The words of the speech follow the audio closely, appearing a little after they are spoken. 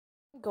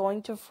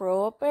going to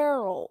throw a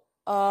barrel.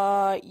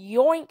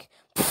 Yoink.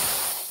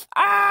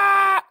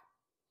 Ah!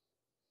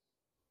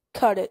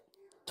 Cut it.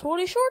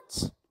 Toiley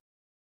shorts?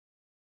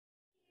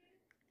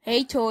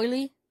 Hey,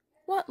 Toiley.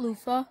 What,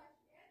 Lufa?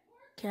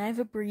 Can I have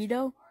a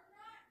burrito?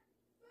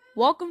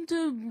 Welcome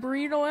to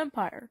Burrito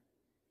Empire.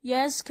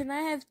 Yes, can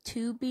I have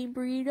 2 bean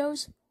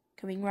burritos?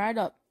 Coming right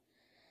up.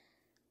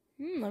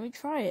 Let me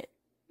try it.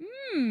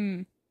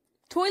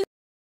 Toiley.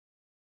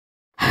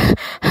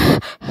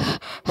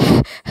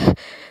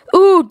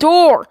 Ooh,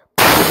 door!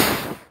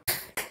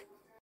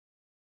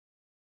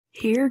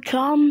 Here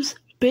comes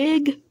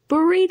Big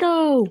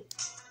Burrito.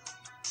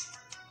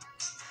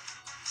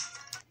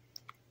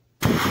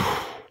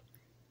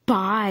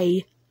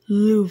 Bye,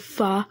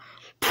 Lufa.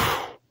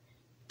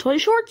 Toy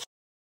shorts?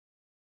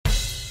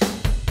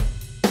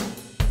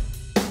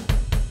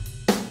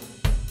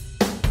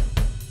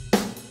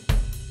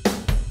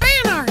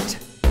 Fan art!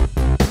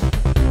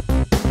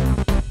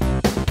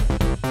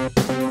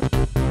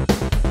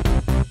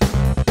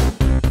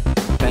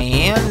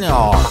 Fan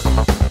art!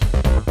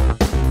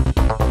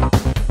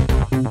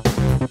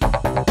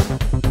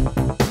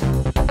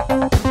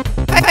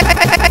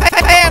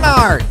 Fan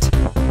art!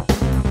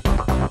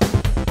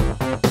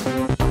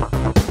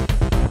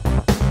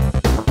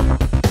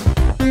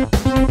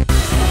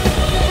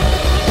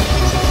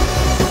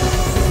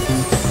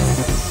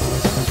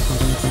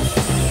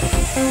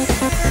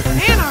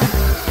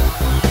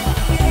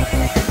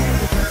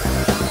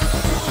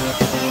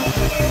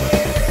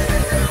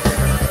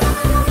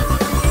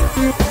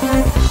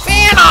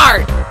 Fan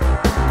art!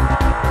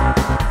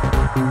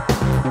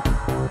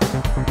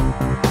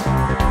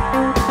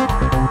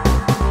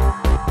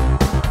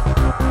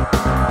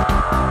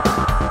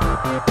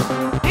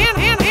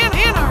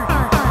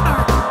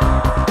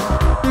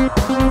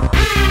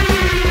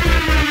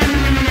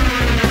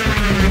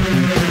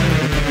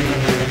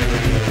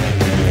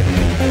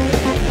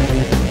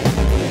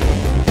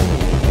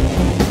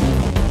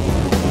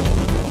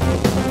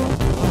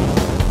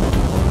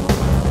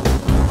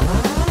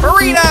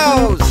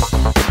 Burritos!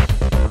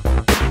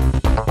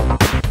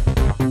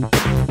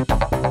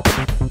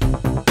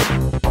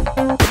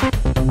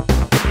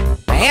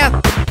 Fan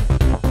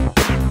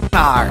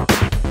art!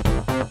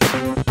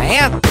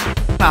 Fan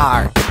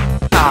art!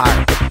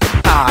 Art!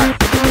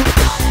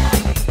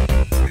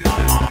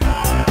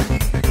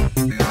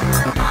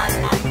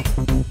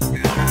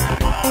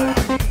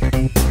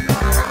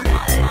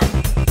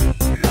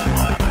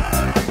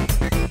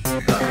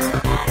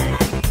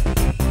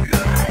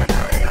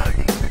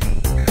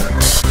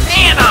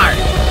 Fan art!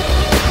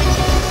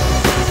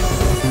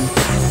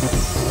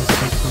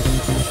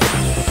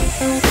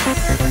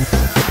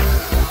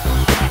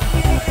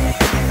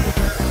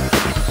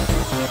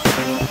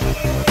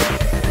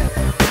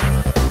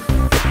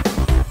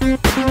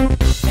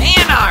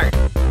 Fan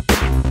art!